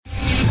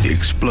The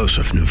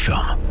explosive new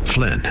film,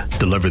 Flynn,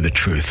 deliver the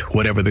truth,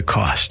 whatever the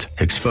cost,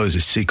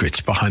 exposes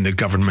secrets behind the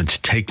government's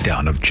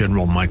takedown of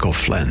General Michael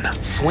Flynn.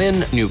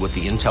 Flynn knew what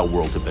the intel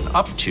world had been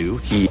up to.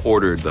 He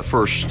ordered the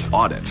first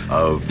audit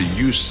of the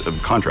use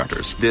of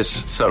contractors.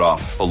 This set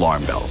off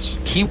alarm bells.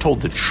 He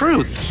told the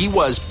truth. He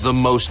was the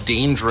most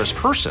dangerous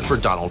person for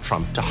Donald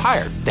Trump to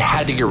hire. They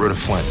had to get rid of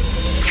Flynn.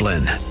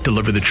 Flynn,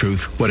 deliver the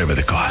truth, whatever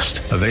the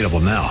cost. Available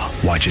now.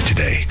 Watch it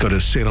today. Go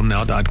to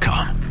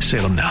salemnow.com.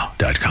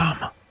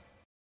 salemnow.com.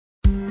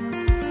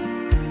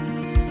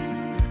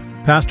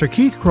 Pastor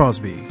Keith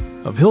Crosby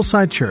of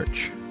Hillside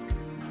Church.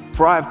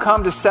 For I have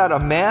come to set a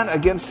man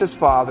against his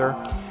father,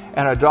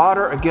 and a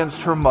daughter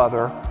against her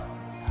mother,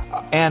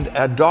 and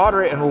a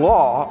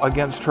daughter-in-law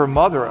against her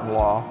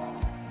mother-in-law,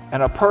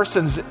 and a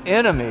person's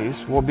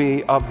enemies will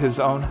be of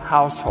his own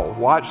household.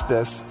 Watch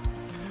this.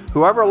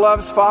 Whoever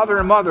loves father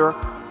and mother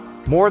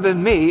more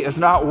than me is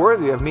not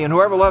worthy of me, and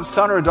whoever loves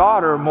son or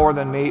daughter more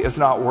than me is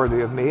not worthy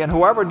of me, and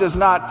whoever does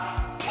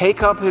not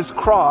take up his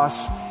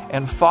cross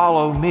and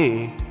follow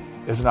me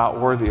is not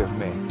worthy of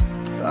me.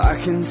 I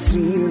can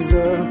see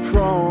the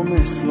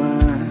promised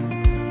land,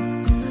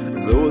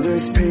 though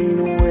there's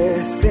pain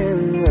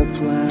within the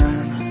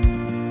plan.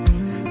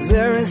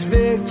 There is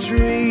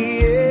victory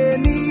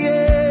in the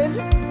end.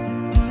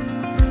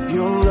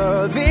 Your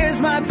love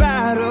is my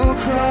battle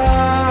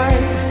cry,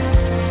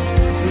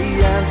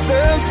 the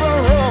answer for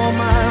all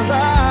my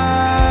life.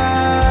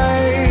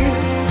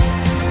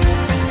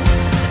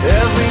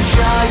 Every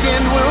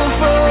giant will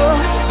fall,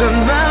 the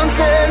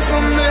mountains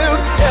will move.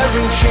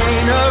 Every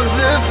chain of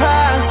the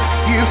past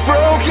you've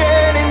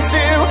broken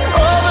into.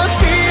 All the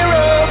fear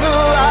of the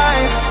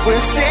lies, we're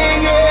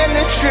singing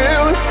the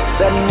truth,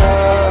 that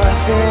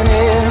nothing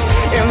is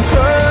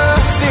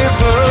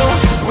impossible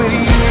with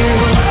you.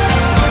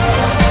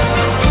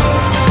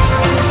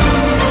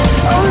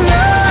 Oh,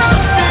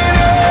 nothing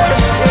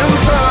is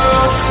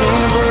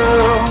impossible.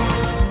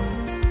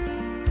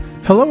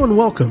 Hello and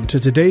welcome to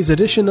today's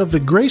edition of the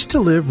Grace to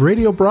Live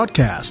radio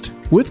broadcast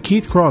with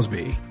Keith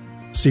Crosby,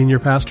 Senior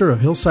Pastor of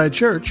Hillside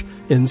Church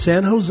in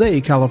San Jose,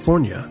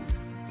 California.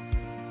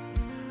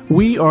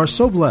 We are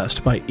so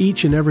blessed by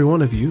each and every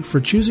one of you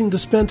for choosing to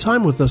spend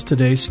time with us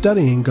today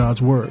studying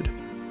God's Word.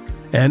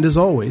 And as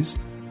always,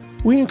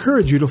 we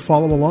encourage you to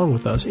follow along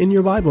with us in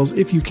your Bibles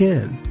if you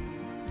can.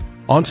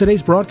 On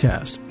today's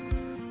broadcast,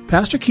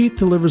 Pastor Keith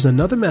delivers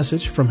another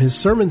message from his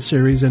sermon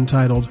series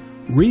entitled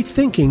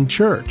Rethinking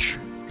Church.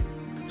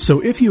 So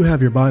if you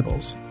have your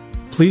Bibles,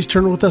 please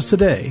turn with us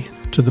today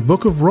to the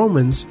book of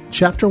Romans,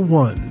 chapter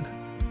 1.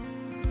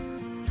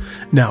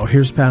 Now,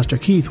 here's Pastor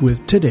Keith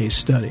with today's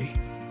study.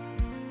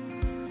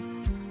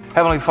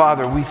 Heavenly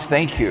Father, we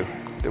thank you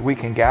that we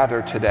can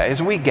gather today. As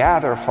we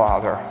gather,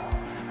 Father,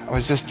 I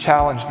was just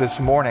challenged this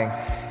morning,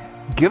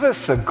 give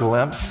us a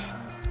glimpse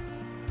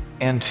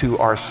into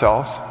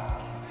ourselves,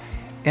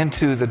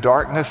 into the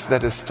darkness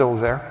that is still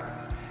there,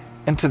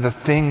 into the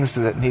things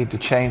that need to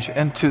change,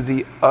 into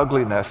the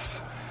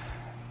ugliness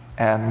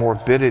and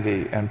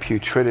morbidity and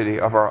putridity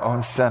of our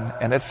own sin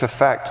and its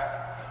effect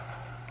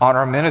on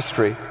our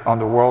ministry, on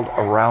the world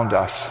around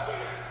us,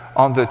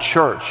 on the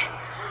church,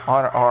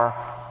 on our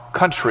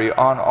country,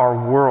 on our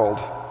world.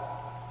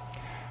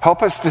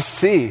 Help us to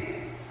see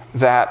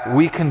that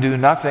we can do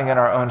nothing in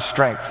our own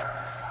strength,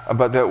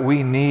 but that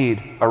we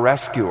need a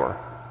rescuer,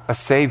 a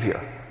savior.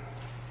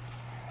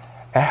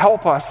 And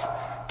help us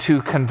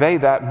to convey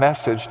that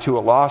message to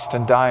a lost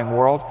and dying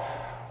world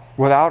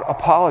without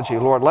apology.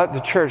 Lord, let the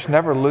church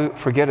never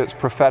forget its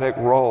prophetic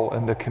role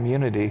in the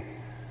community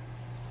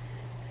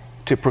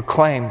to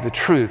proclaim the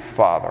truth,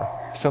 Father.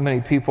 So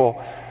many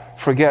people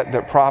forget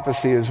that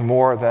prophecy is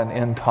more than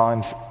end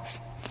times,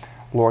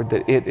 Lord,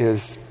 that it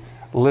is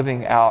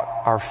living out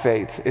our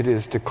faith. It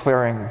is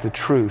declaring the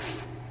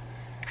truth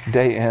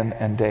day in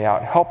and day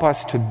out. Help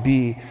us to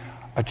be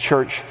a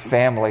church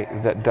family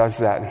that does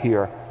that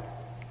here.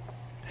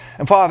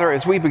 And Father,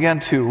 as we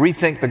begin to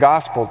rethink the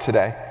gospel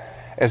today,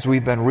 as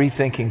we've been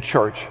rethinking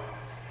church,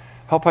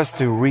 help us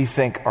to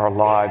rethink our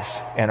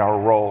lives and our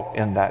role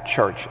in that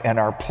church and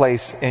our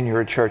place in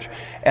your church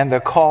and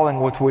the calling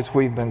with which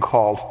we've been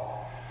called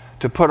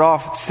to put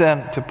off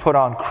sin, to put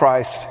on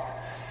Christ,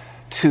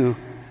 to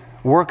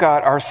work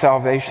out our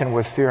salvation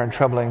with fear and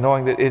trembling,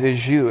 knowing that it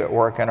is you at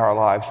work in our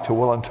lives to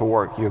will and to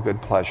work your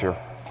good pleasure.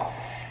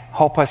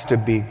 Help us to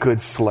be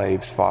good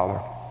slaves, Father.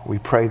 We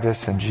pray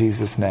this in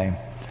Jesus' name.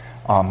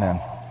 Amen.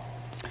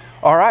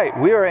 All right,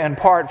 we are in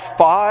part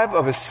 5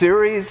 of a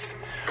series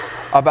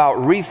about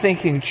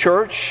rethinking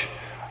church,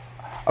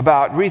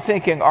 about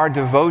rethinking our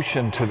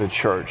devotion to the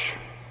church,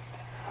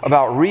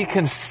 about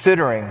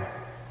reconsidering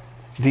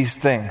these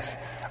things,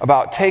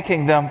 about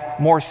taking them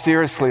more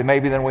seriously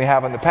maybe than we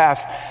have in the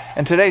past.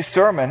 And today's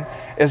sermon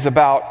is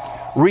about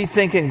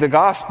rethinking the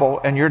gospel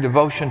and your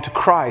devotion to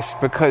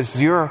Christ, because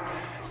your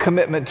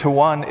commitment to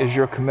one is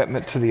your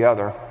commitment to the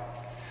other.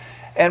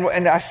 And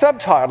I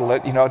subtitle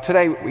it,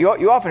 today,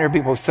 you often hear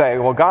people say,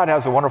 well, God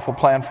has a wonderful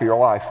plan for your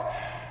life.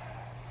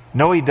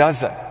 No, he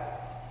doesn't,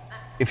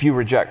 if you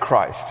reject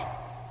Christ.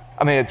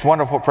 I mean, it's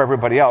wonderful for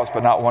everybody else,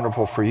 but not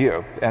wonderful for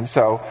you. And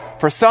so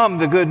for some,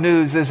 the good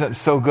news isn't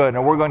so good,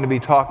 and we're going to be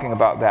talking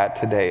about that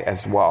today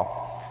as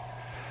well.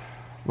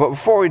 But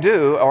before we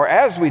do, or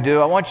as we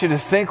do, I want you to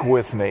think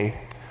with me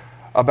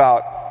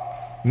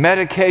about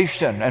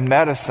medication and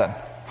medicine.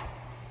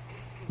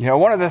 You know,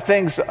 one of the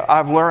things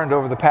I've learned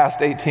over the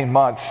past 18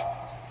 months,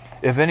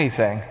 if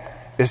anything,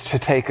 is to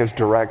take as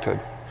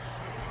directed.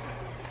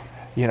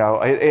 You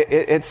know,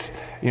 it's,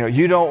 you know,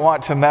 you don't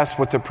want to mess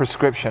with the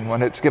prescription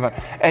when it's given.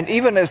 And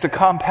even as a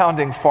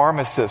compounding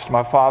pharmacist,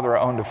 my father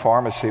owned a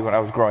pharmacy when I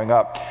was growing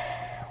up.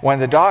 When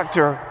the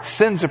doctor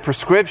sends a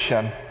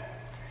prescription,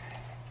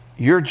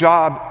 your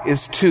job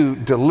is to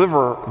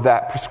deliver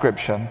that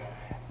prescription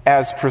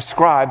as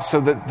prescribed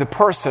so that the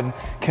person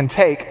can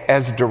take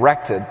as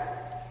directed.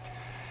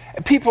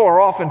 People are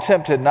often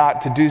tempted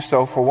not to do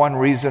so for one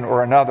reason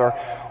or another.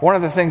 One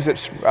of the things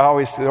that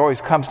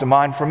always comes to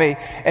mind for me,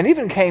 and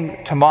even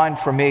came to mind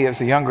for me as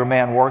a younger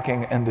man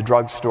working in the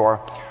drugstore,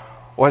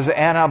 was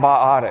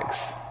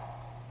antibiotics.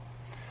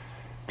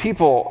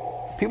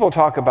 People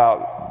talk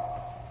about,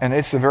 and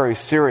it's a very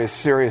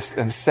serious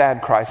and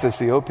sad crisis,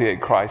 the opiate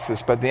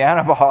crisis, but the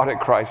antibiotic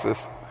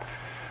crisis.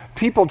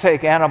 People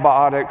take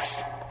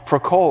antibiotics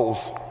for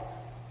colds.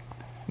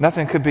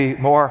 Nothing could be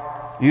more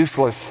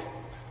useless,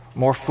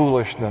 more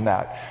foolish than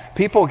that.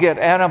 People get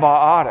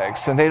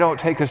antibiotics and they don't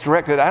take as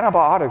directed.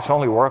 Antibiotics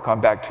only work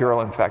on bacterial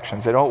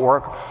infections. They don't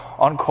work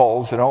on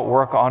colds. They don't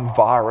work on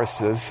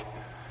viruses.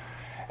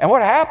 And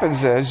what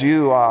happens is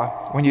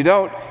when you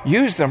don't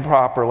use them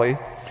properly,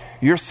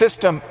 your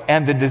system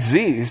and the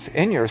disease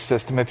in your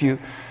system, if you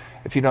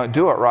don't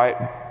do it right,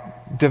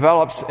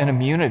 develops an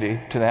immunity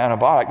to the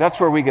antibiotic. That's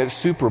where we get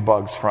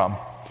superbugs from.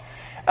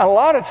 And a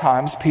lot of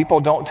times people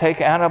don't take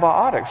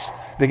antibiotics.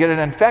 They get an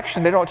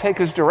infection they don't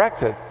take as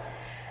directed.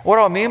 What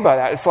do I mean by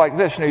that? It's like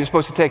this. You know, you're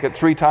supposed to take it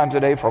 3 times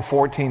a day for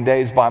 14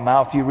 days by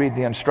mouth. You read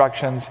the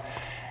instructions.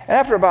 And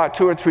after about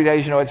 2 or 3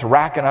 days, you know, it's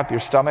racking up your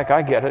stomach.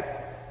 I get it.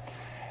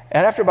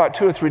 And after about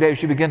 2 or 3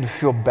 days, you begin to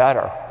feel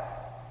better.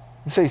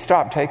 And so you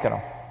stop taking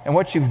them. And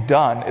what you've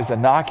done is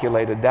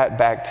inoculated that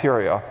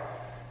bacteria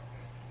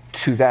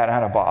to that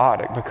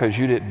antibiotic because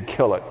you didn't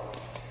kill it.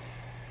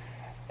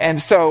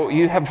 And so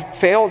you have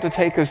failed to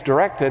take as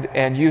directed,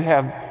 and you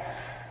have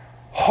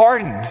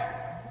hardened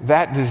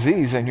that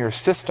disease in your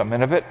system.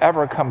 And if it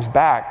ever comes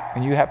back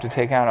and you have to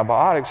take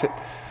antibiotics,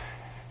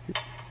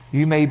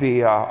 you may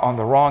be on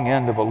the wrong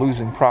end of a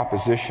losing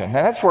proposition. And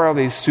that's where all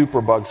these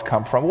superbugs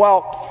come from.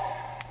 Well,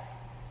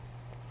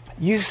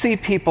 you see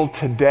people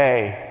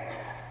today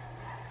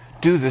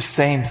do the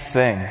same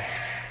thing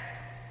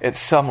at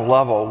some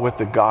level with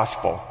the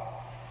gospel.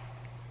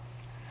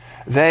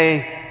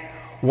 They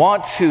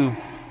want to,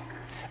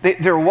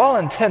 they're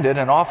well-intended,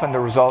 and often the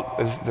result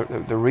is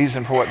the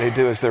reason for what they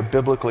do is they're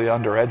biblically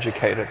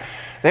undereducated.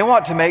 They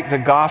want to make the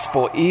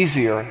gospel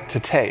easier to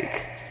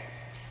take.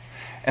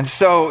 And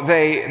so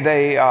they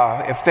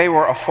if they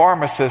were a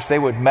pharmacist, they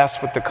would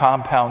mess with the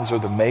compounds or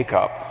the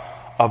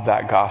makeup of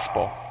that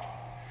gospel.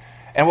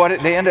 And what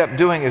they end up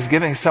doing is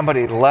giving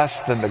somebody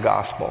less than the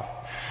gospel.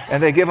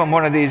 And they give them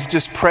one of these,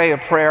 just pray a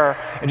prayer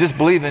and just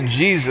believe in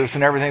Jesus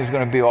and everything's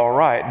going to be all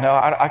right. No,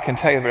 I can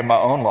tell you that in my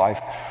own life,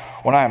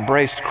 when I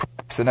embraced Christ,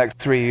 the next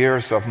 3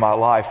 years of my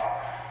life,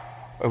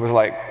 it was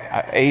like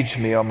it aged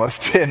me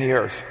almost 10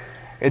 years.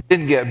 It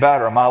didn't get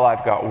better. My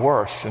life got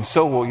worse, and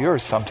so will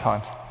yours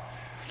sometimes.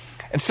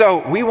 And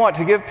so we want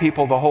to give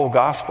people the whole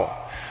gospel.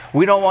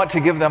 We don't want to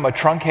give them a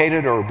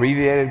truncated or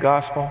abbreviated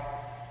gospel.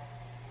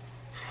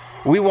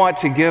 We want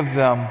to give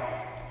them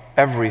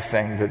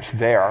everything that's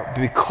there,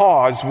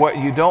 because what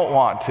you don't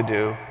want to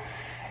do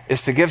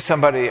is to give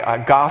somebody a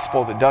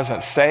gospel that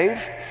doesn't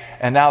save,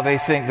 and now they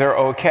think they're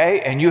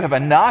okay, and you have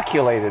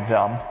inoculated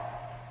them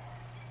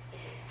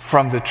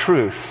from the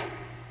truth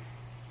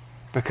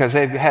because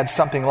they've had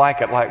something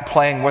like it, like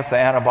playing with the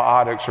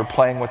antibiotics or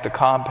playing with the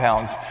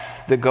compounds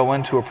that go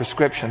into a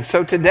prescription.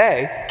 So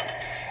today,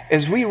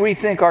 as we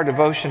rethink our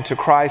devotion to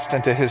Christ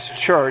and to His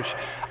church,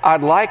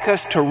 I'd like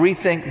us to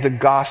rethink the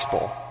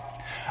gospel.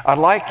 I'd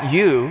like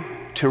you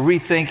to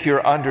rethink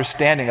your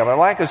understanding of it. I'd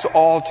like us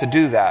all to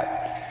do that.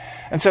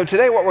 And so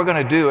today what we're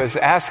going to do is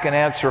ask and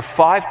answer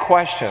 5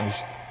 questions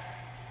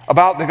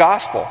about the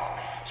gospel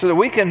so that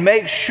we can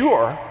make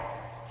sure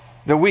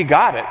that we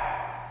got it,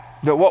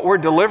 that what we're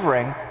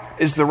delivering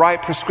is the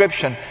right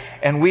prescription,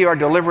 and we are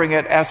delivering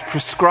it as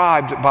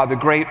prescribed by the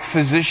great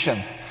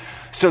physician,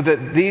 so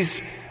that these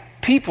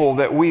people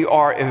that we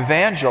are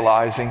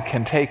evangelizing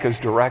can take as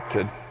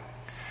directed.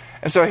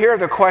 And so here are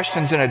the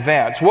questions in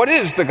advance. What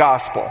is the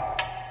gospel?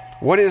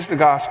 What is the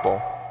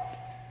gospel?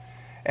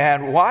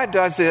 And why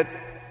does it,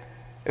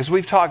 as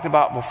we've talked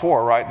about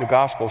before, right? The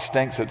gospel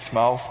stinks, it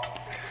smells.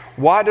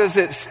 Why does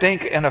it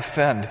stink and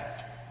offend?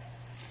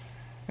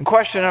 And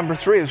question number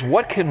 3 is,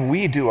 what can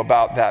we do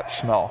about that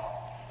smell?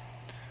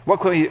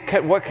 What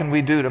can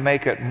we do to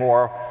make it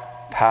more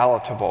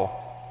palatable?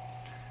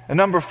 And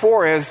number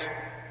 4 is,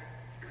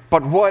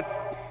 but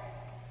what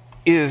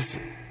is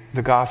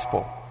the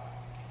gospel?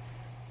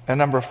 And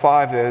number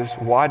 5 is,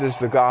 why does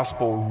the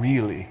gospel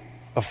really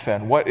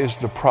offend? What is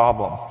the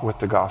problem with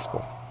the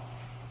gospel?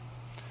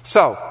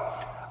 So,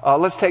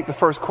 let's take the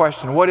first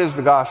question. What is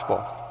the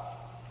gospel?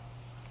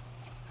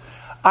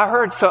 I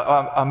heard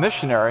a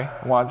missionary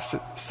once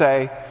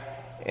say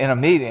in a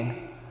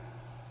meeting,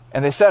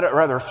 and they said it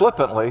rather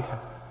flippantly,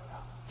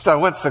 so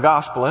what's the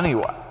gospel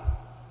anyway?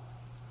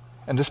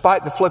 And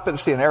despite the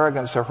flippancy and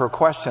arrogance of her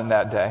question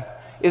that day,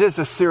 it is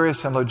a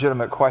serious and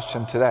legitimate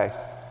question today.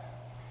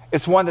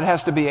 It's one that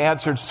has to be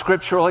answered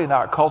scripturally,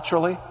 not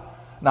culturally,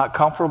 not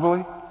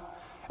comfortably.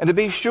 And to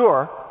be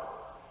sure,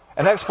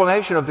 an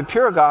explanation of the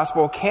pure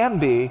gospel can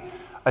be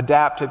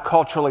adapted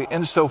culturally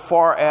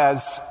insofar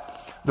as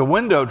the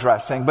window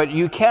dressing, but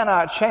you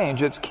cannot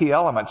change its key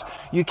elements.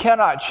 You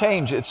cannot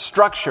change its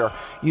structure.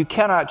 You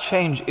cannot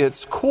change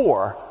its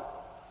core.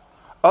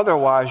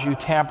 Otherwise, you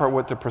tamper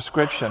with the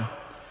prescription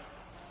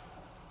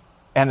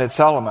and its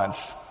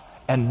elements,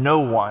 and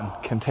no one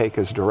can take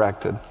as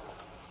directed.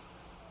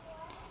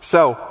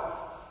 So,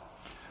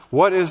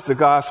 what is the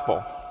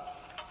gospel?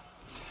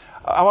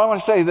 I want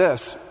to say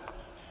this.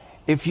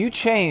 If you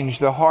change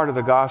the heart of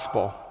the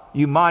gospel,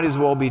 you might as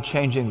well be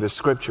changing the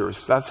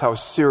scriptures. That's how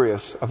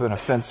serious of an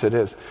offense it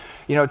is.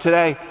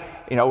 Today,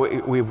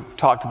 we've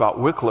talked about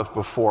Wycliffe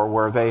before,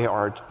 where they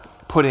are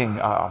putting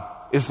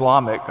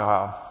Islamic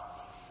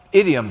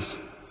idioms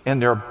in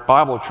their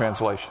Bible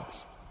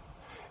translations.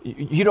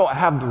 You don't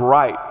have the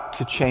right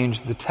to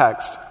change the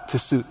text to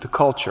suit the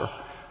culture.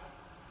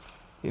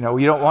 You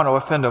don't want to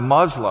offend a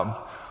Muslim.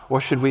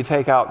 Well, should we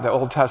take out the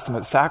Old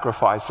Testament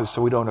sacrifices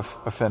so we don't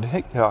offend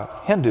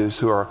Hindus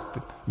who are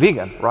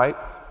vegan, right?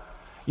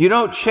 You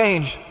don't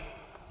change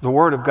the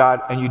Word of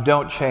God, and you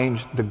don't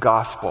change the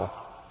gospel.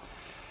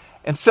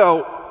 And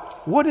so,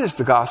 what is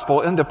the gospel?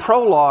 In the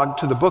prologue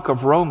to the book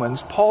of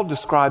Romans, Paul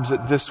describes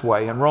it this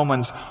way in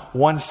Romans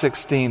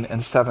 1:16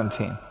 and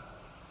 17.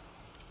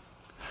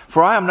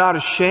 For I am not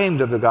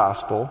ashamed of the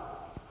gospel,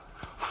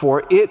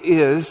 for it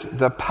is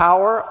the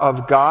power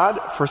of God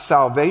for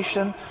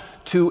salvation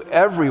to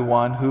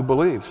everyone who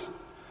believes.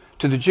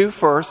 To the Jew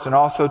first, and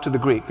also to the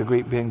Greek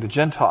being the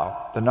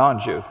Gentile, the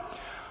non-Jew.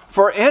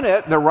 For in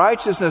it, the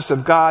righteousness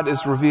of God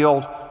is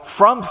revealed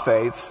from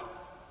faith,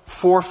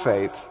 for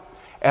faith,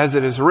 as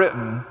it is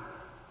written,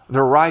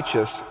 the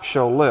righteous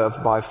shall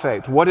live by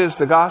faith. What is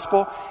the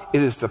gospel?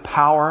 It is the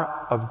power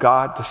of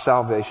God to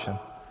salvation.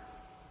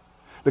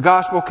 The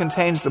gospel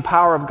contains the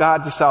power of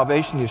God to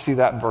salvation. You see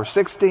that in verse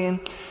 16.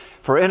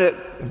 For in it,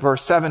 in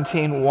verse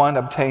 17, one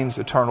obtains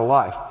eternal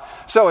life.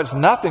 So it's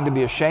nothing to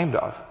be ashamed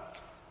of.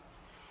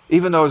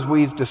 Even though, as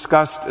we've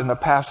discussed in the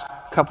past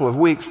couple of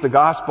weeks, the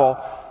gospel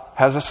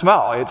has a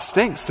smell. It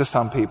stinks to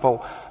some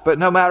people. But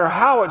no matter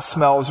how it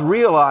smells,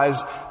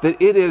 realize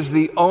that it is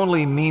the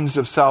only means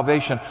of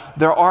salvation.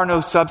 There are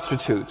no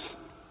substitutes.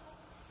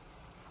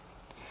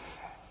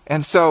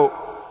 And so,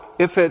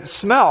 if it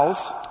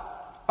smells,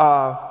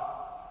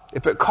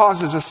 if it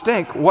causes a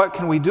stink, what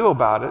can we do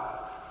about it?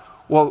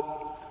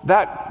 Well,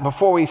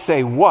 before we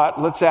say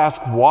what, let's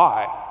ask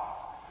why.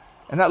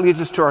 And that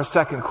leads us to our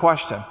second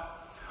question.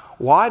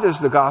 Why does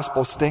the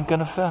gospel stink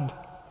and offend?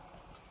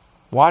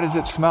 Why does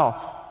it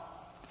smell?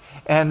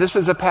 And this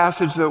is a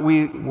passage that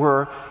we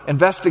were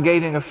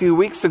investigating a few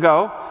weeks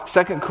ago,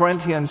 2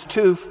 Corinthians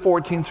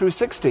 2:14 through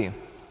 16.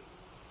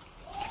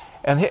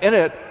 And in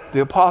it,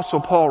 the Apostle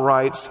Paul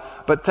writes,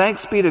 "But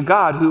thanks be to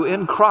God who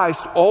in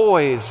Christ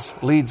always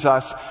leads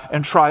us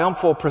in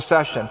triumphal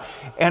procession,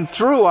 and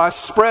through us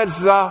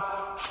spreads the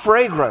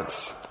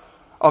fragrance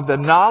of the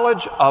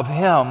knowledge of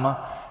Him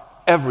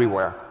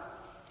everywhere.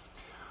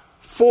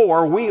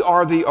 For we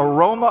are the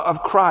aroma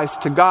of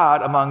Christ to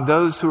God among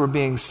those who are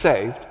being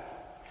saved,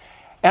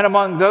 and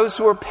among those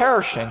who are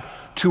perishing.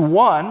 To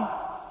one,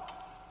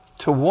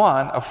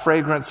 a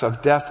fragrance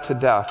of death to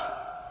death.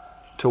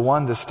 To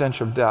one, the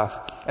stench of death.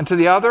 And to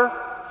the other,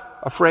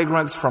 a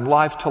fragrance from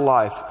life to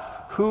life.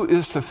 Who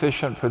is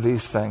sufficient for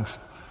these things?"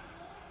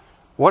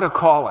 What a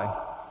calling.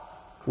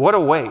 What a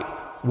weight.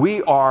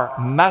 We are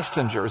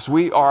messengers.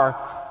 We are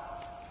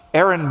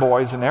errand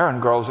boys and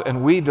errand girls,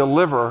 and we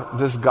deliver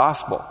this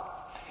gospel.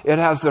 It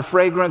has the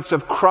fragrance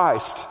of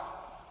Christ.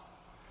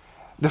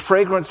 The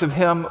fragrance of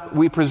Him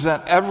we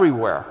present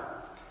everywhere.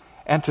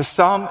 And to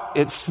some,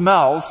 it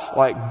smells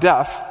like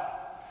death.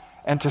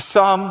 And to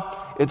some,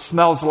 it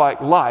smells like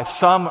life.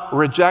 Some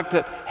reject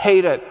it,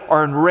 hate it,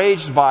 are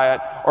enraged by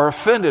it, or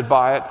offended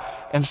by it,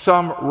 and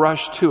some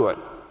rush to it.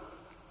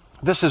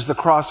 This is the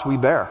cross we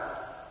bear.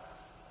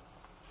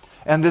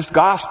 And this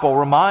gospel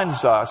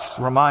reminds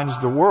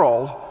the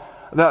world,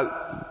 that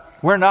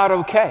we're not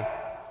okay.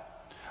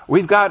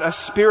 We've got a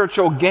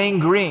spiritual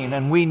gangrene,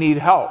 and we need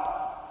help.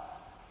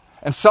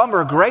 And some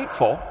are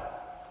grateful,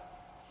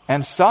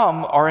 and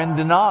some are in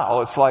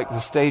denial. It's like the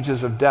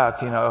stages of death,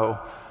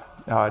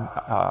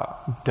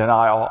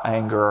 denial,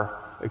 anger,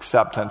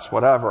 acceptance,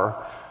 whatever.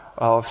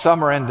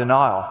 Some are in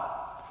denial.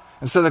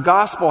 And so the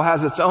gospel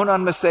has its own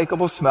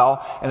unmistakable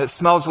smell, and it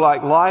smells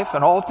like life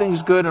and all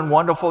things good and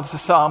wonderful to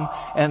some,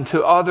 and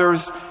to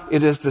others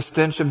it is the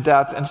stench of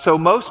death. And so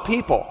most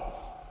people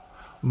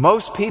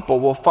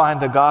will find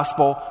the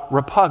gospel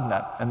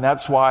repugnant, and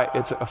that's why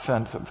it's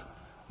offensive.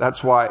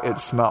 That's why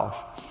it smells.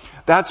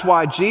 That's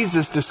why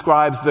Jesus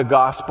describes the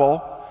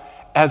gospel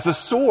as a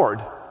sword.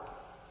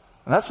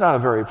 And that's not a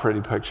very pretty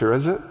picture,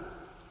 is it?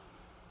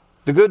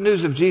 The good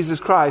news of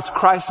Jesus Christ,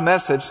 Christ's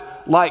message,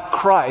 like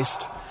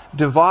Christ,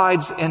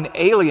 divides and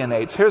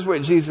alienates. Here's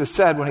what Jesus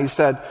said when he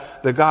said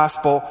the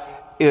gospel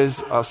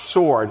is a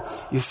sword.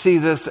 You see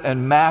this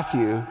in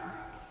Matthew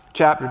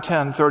chapter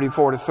 10,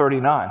 34 to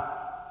 39.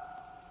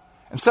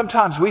 And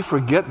sometimes we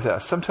forget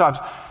this. Sometimes,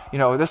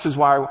 this is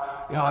why,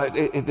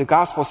 the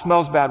gospel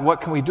smells bad.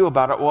 What can we do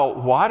about it? Well,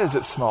 why does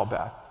it smell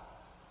bad?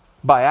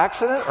 By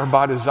accident or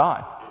by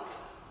design?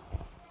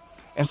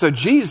 And so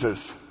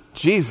Jesus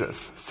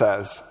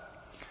says,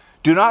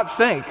 do not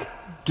think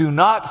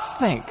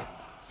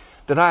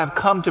that I have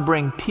come to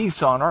bring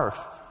peace on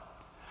earth.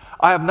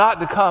 I have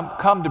not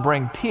come to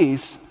bring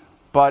peace,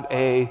 but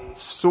a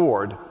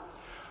sword.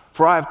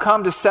 For I have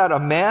come to set a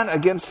man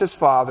against his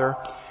father,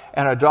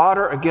 and a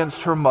daughter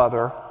against her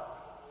mother,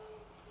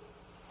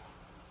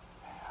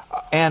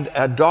 and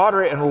a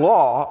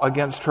daughter-in-law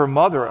against her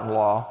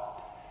mother-in-law,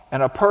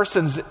 and a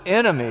person's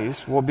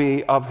enemies will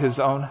be of his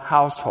own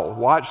household.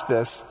 Watch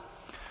this.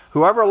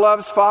 Whoever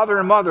loves father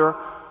and mother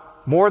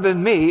more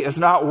than me is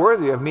not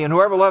worthy of me, and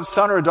whoever loves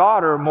son or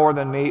daughter more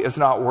than me is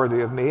not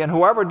worthy of me, and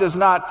whoever does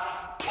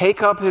not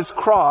take up his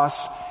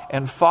cross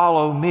and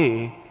follow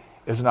me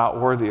is not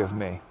worthy of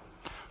me.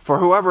 For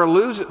whoever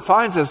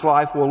finds his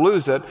life will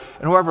lose it,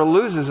 and whoever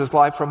loses his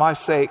life for my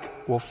sake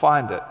will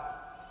find it.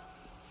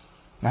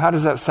 Now, how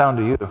does that sound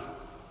to you?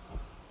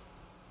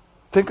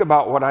 Think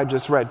about what I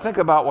just read. Think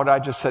about what I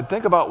just said.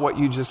 Think about what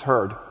you just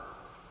heard.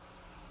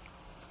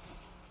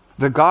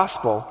 The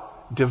gospel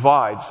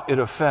divides. It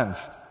offends.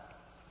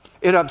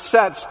 It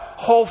upsets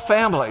whole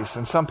families.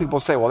 And some people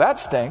say, well, that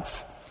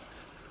stinks.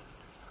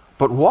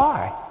 But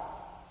why?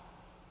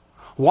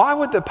 Why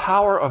would the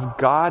power of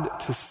God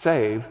to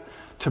save,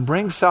 to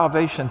bring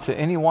salvation to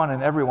anyone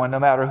and everyone, no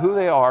matter who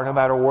they are, no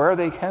matter where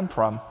they came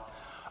from,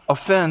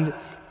 offend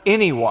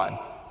anyone?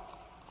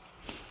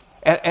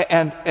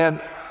 And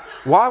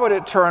why would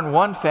it turn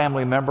one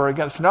family member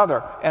against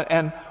another?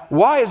 And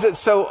why is it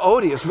so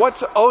odious?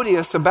 What's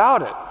odious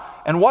about it?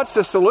 And what's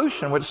the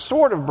solution? Which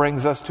sort of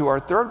brings us to our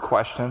third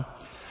question.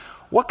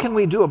 What can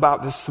we do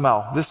about this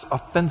smell, this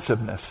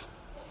offensiveness?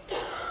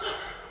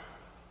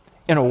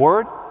 In a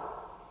word,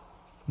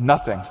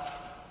 nothing.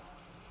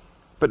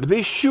 But to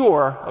be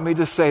sure, let me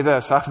just say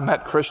this. I've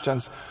met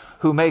Christians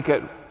who make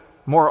it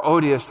more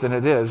odious than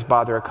it is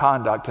by their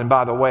conduct and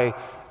by the way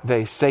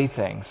they say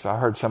things. I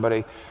heard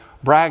somebody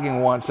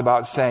bragging once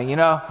about saying,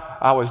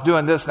 I was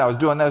doing this and I was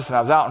doing this and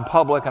I was out in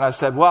public and I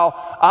said, well,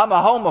 I'm a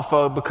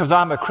homophobe because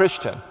I'm a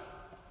Christian.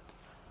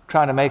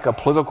 Trying to make a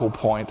political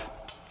point,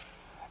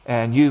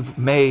 and you've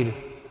made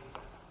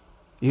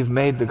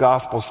the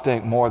gospel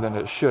stink more than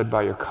it should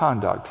by your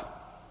conduct.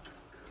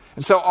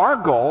 And so our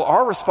goal,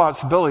 our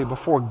responsibility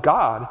before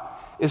God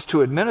is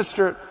to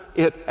administer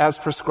it as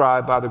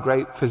prescribed by the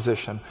great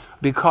physician,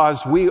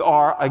 because we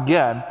are,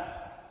 again,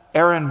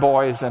 errand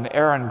boys and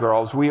errand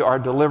girls. We are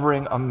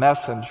delivering a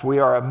message. We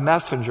are a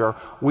messenger.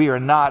 We are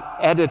not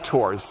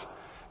editors.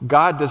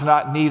 God does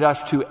not need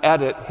us to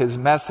edit his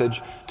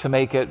message to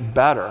make it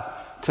better,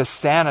 to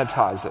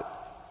sanitize it.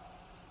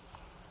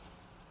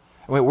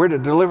 We're to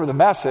deliver the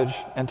message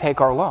and take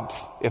our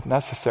lumps if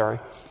necessary.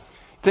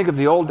 Think of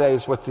the old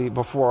days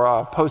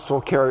before postal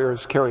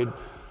carriers carried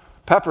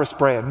pepper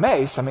spray and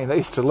mace. They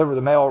used to deliver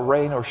the mail,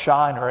 rain or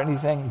shine or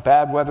anything,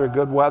 bad weather,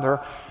 good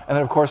weather. And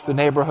then, of course, the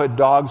neighborhood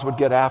dogs would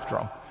get after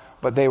them.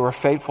 But they were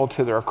faithful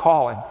to their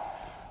calling.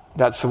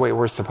 That's the way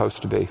we're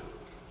supposed to be.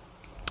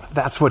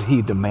 That's what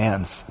he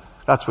demands.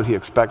 That's what he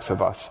expects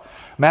of us.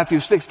 Matthew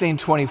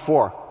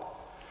 16:24.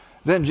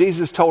 Then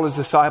Jesus told his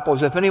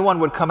disciples, if anyone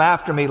would come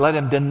after me, let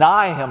him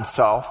deny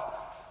himself.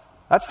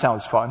 That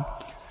sounds fun.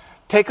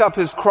 Take up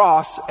his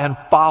cross and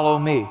follow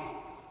me.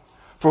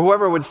 For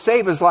whoever would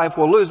save his life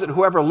will lose it.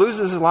 Whoever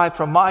loses his life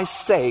for my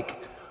sake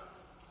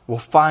will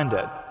find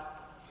it.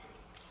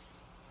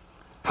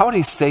 How would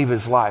he save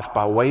his life?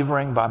 By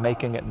wavering, by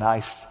making it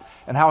nice?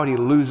 And how would he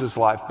lose his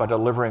life? By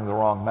delivering the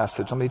wrong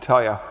message? Let me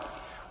tell you,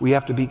 we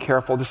have to be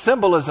careful. The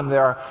symbolism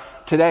there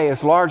today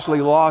is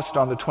largely lost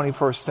on the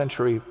 21st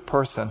century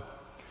person.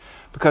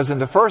 Because in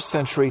the first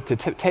century, to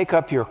take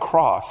up your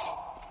cross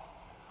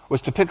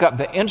was to pick up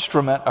the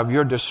instrument of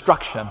your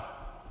destruction.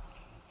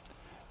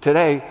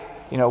 Today,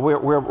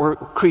 we're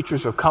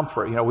creatures of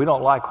comfort. We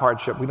don't like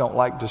hardship. We don't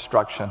like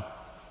destruction.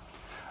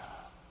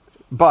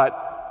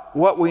 But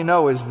what we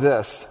know is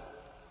this.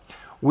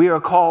 We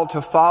are called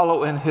to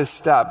follow in his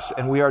steps,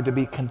 and we are to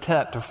be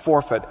content to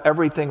forfeit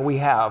everything we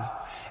have,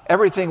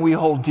 everything we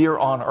hold dear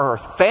on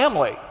earth,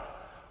 family,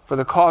 for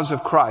the cause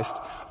of Christ,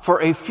 for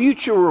a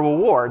future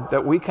reward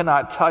that we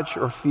cannot touch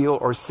or feel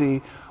or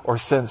see or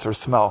sense or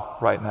smell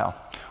right now.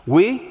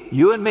 We,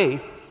 you and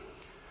me,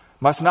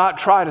 must not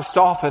try to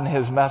soften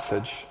his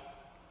message.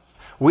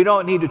 We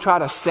don't need to try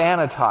to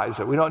sanitize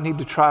it. We don't need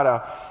to try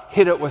to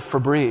hit it with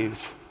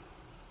Febreze.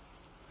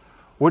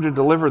 We're to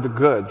deliver the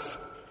goods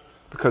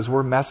because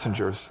we're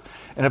messengers.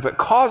 And if it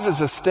causes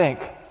a stink,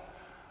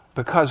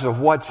 because of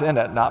what's in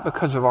it, not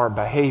because of our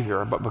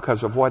behavior, but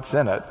because of what's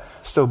in it,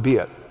 so be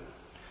it.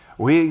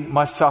 We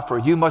must suffer.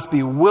 You must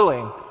be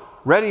willing,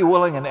 ready,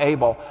 willing, and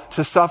able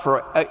to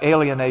suffer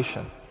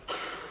alienation.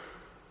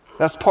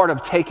 That's part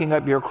of taking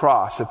up your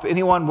cross. If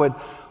anyone would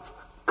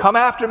come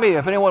after me,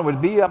 if anyone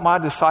would be my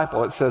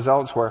disciple, it says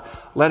elsewhere,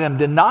 let him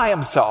deny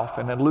himself,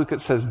 and in Luke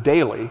it says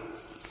daily,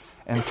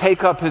 and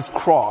take up his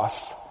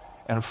cross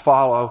and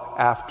follow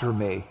after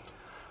me.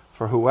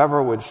 For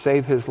whoever would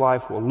save his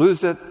life will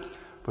lose it,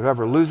 but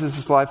whoever loses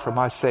his life for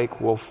my sake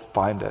will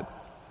find it.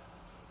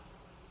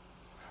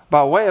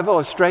 By way of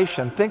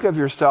illustration, think of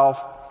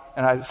yourself,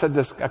 and I said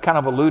this, I kind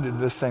of alluded to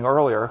this thing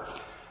earlier,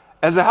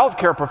 as a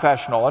healthcare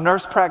professional, a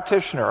nurse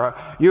practitioner.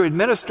 You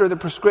administer the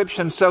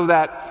prescription so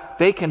that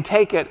they can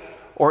take it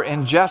or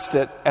ingest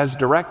it as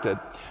directed.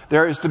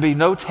 There is to be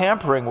no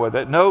tampering with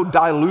it, no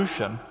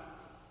dilution.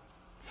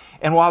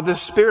 And while this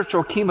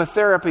spiritual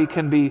chemotherapy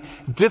can be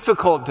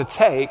difficult to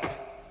take,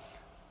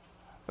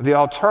 the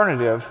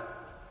alternative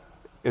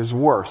is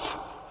worse.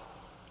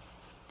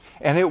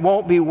 And it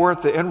won't be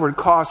worth the inward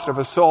cost of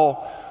a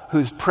soul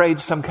who's prayed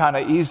some kind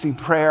of easy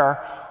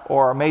prayer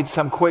or made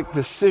some quick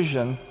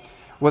decision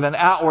with an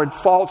outward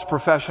false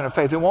profession of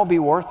faith. It won't be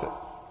worth it.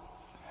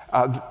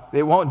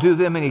 It won't do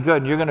them any good,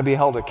 and you're going to be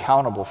held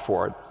accountable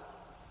for it.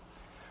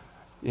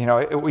 You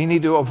know, we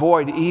need to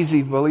avoid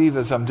easy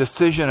believism,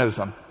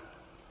 decisionism.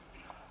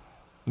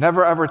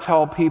 Never ever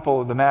tell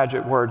people the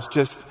magic words,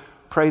 just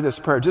pray this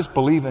prayer, just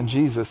believe in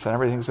Jesus and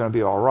everything's going to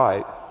be all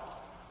right.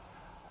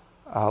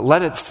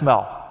 Let it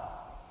smell.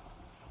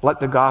 Let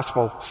the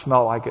gospel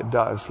smell like it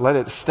does. Let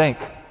it stink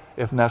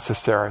if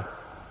necessary.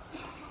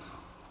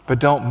 But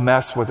don't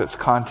mess with its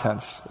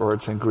contents or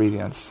its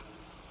ingredients.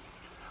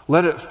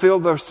 Let it fill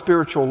their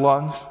spiritual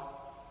lungs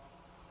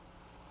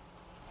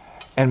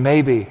and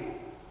maybe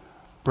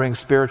bring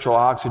spiritual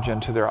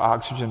oxygen to their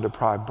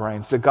oxygen-deprived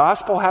brains. The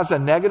gospel has a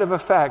negative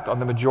effect on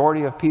the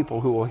majority of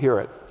people who will hear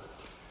it.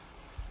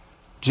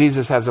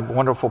 Jesus has a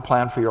wonderful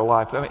plan for your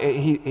life. I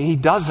mean, he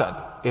doesn't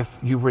if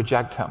you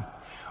reject him.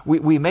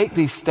 We make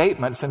these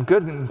statements, and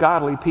good and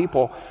godly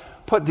people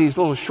put these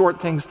little short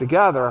things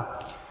together,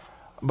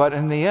 but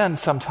in the end,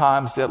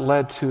 sometimes it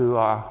led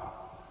to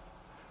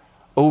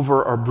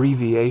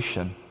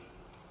over-abbreviation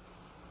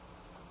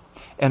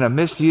and a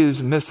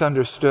misused,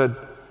 misunderstood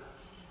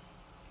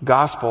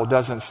gospel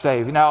doesn't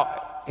save.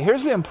 Now,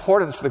 here's the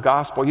importance of the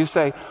gospel. You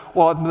say,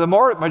 well, the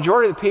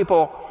majority of the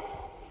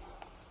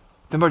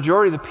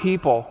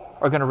people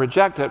are going to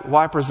reject it.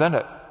 Why present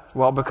it?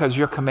 Well, because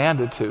you're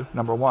commanded to,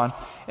 number one.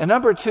 And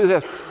number two,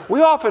 this.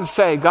 We often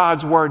say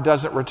God's word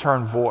doesn't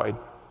return void.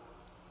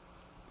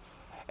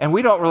 And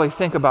we don't really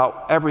think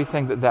about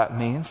everything that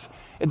means.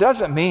 It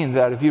doesn't mean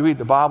that if you read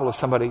the Bible to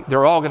somebody,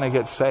 they're all going to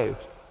get saved.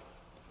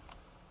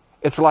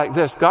 It's like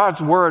this. God's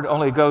word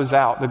only goes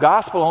out. The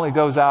gospel only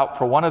goes out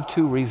for one of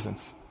two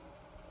reasons.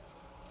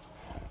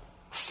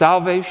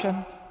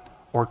 Salvation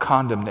or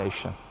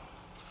condemnation.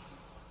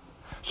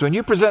 So when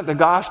you present the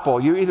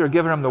gospel, you're either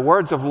giving them the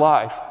words of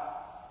life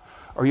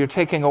or you're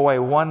taking away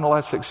one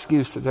less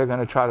excuse that they're going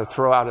to try to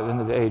throw out at the end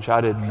of the age.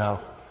 I didn't know.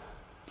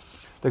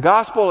 The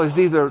gospel is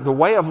either the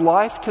way of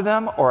life to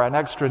them or an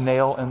extra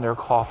nail in their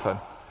coffin.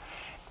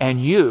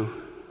 And you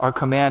are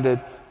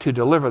commanded to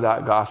deliver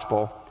that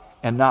gospel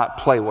and not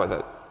play with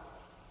it.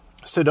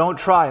 So don't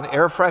try and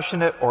air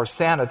freshen it or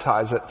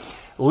sanitize it.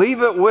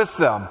 Leave it with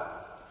them.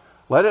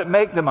 Let it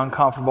make them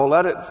uncomfortable.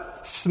 Let it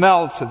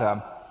smell to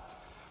them.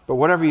 But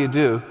whatever you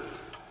do,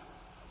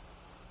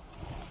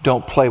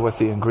 don't play with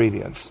the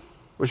ingredients.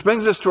 Which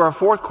brings us to our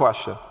fourth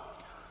question.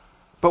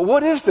 But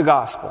what is the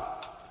gospel?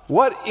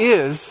 What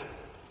is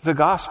the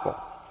gospel?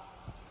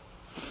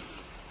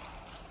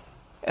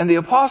 And the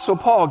Apostle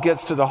Paul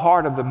gets to the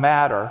heart of the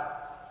matter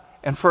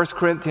in 1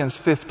 Corinthians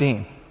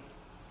 15.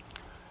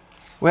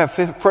 We have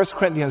 1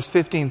 Corinthians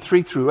 15,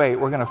 3 through 8.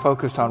 We're going to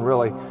focus on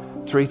really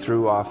 3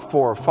 through 4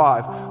 or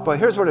 5. But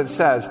here's what it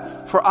says.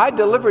 For I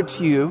delivered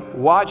to you,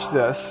 watch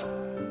this,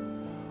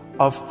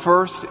 of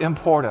first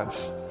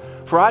importance.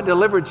 For I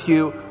delivered to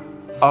you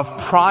of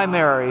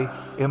primary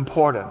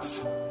importance.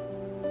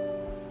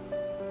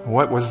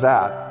 What was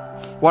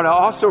that? What I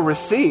also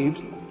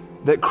received,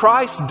 that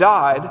Christ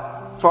died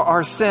for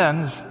our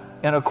sins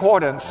in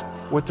accordance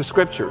with the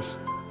Scriptures.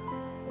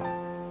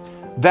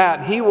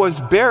 That he was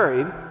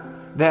buried,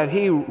 that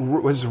he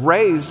was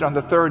raised on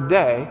the third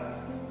day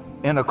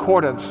in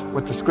accordance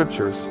with the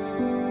Scriptures.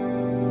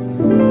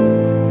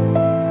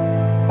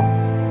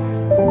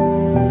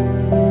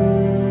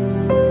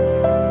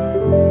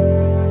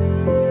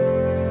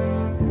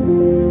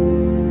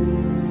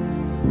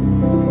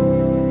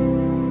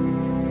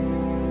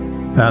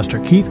 Pastor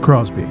Keith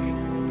Crosby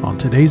on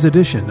today's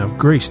edition of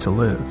Grace to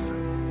Live.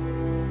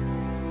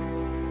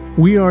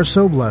 We are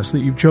so blessed that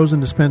you've chosen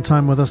to spend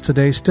time with us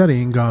today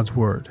studying God's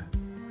Word.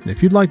 And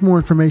if you'd like more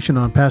information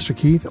on Pastor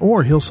Keith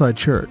or Hillside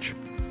Church,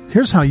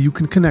 here's how you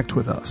can connect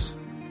with us.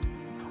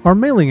 Our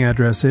mailing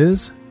address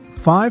is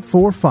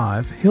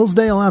 545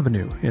 Hillsdale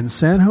Avenue in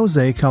San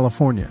Jose,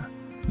 California,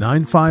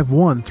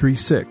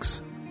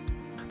 95136.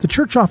 The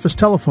church office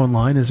telephone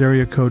line is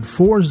area code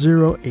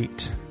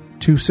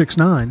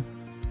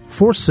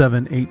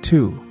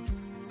 408-269-4782.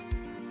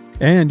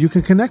 And you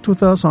can connect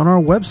with us on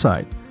our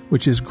website,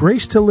 which is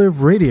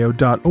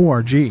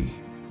gracetoliveradio.org.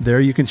 There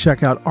you can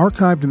check out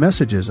archived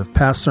messages of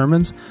past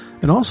sermons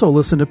and also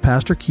listen to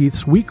Pastor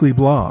Keith's weekly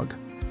blog.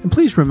 And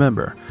please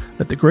remember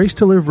that the Grace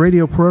to Live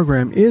radio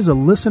program is a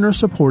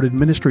listener-supported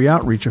ministry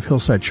outreach of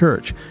Hillside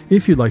Church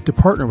if you'd like to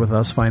partner with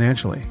us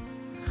financially.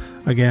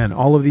 Again,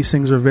 all of these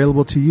things are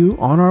available to you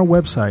on our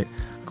website,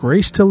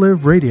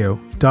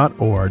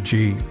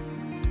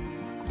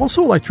 gracetoliveradio.org.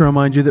 Also, I'd like to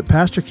remind you that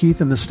Pastor Keith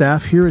and the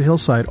staff here at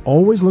Hillside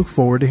always look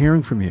forward to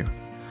hearing from you.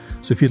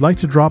 So if you'd like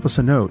to drop us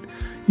a note,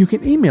 you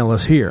can email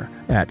us here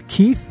at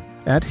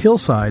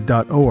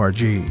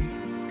keith@hillside.org.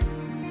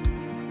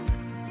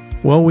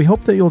 Well, we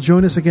hope that you'll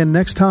join us again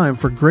next time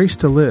for Grace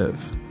to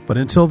Live. But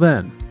until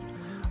then,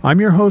 I'm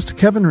your host,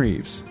 Kevin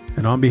Reeves,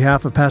 and on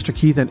behalf of Pastor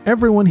Keith and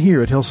everyone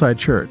here at Hillside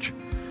Church,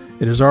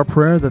 it is our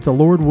prayer that the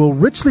Lord will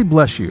richly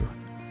bless you.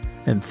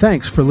 And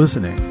thanks for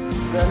listening.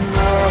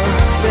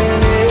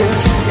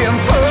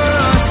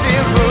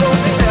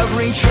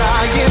 Every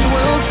giant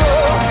will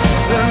fall,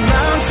 the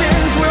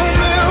mountains will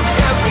move,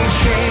 every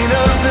chain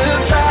of the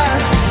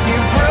past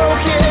you've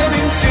broken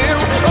into.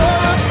 All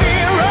the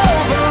fear of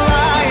the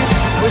lies,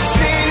 we're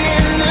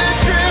seeing the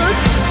truth,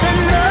 that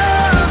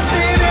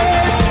nothing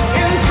is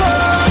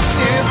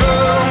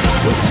impossible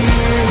with you.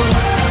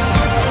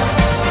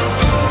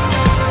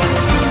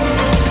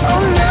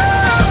 Oh,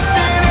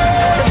 nothing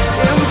is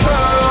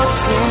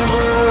impossible.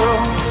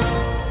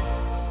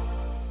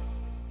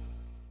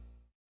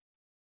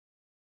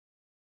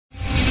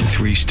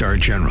 3-star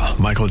General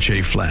Michael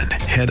J. Flynn,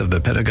 head of the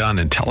Pentagon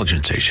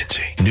Intelligence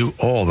Agency, knew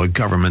all the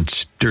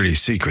government's dirty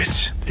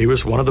secrets. He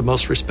was one of the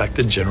most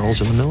respected generals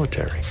in the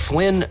military.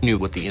 Flynn knew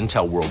what the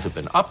intel world had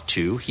been up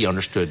to. He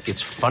understood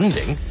its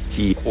funding.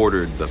 He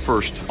ordered the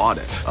first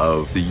audit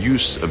of the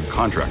use of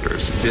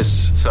contractors.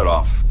 This set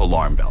off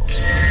alarm bells.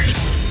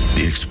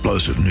 The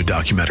explosive new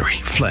documentary,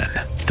 Flynn,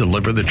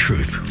 Deliver the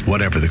Truth,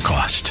 Whatever the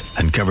Cost,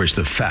 uncovers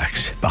the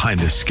facts behind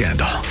this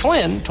scandal.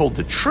 Flynn told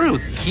the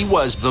truth. He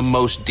was the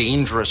most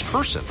dangerous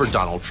person for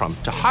Donald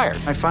Trump to hire.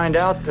 I find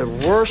out the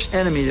worst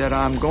enemy that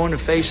I'm going to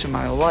face in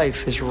my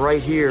life is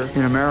right here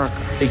in America.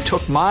 They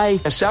took my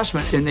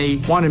assessment and they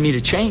wanted me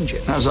to change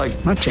it. And I was like,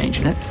 I'm not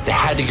changing it. They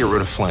had to get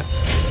rid of Flynn.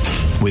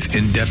 With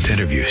in-depth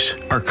interviews,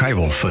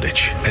 archival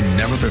footage, and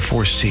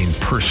never-before-seen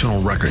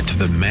personal records of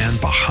the man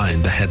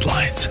behind the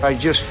headlines. I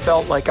just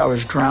felt like I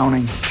was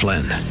drowning.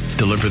 Flynn,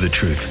 Deliver the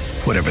Truth,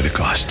 Whatever the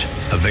Cost.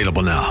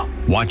 Available now.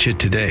 Watch it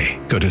today.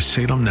 Go to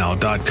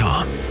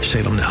salemnow.com.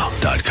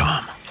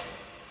 salemnow.com.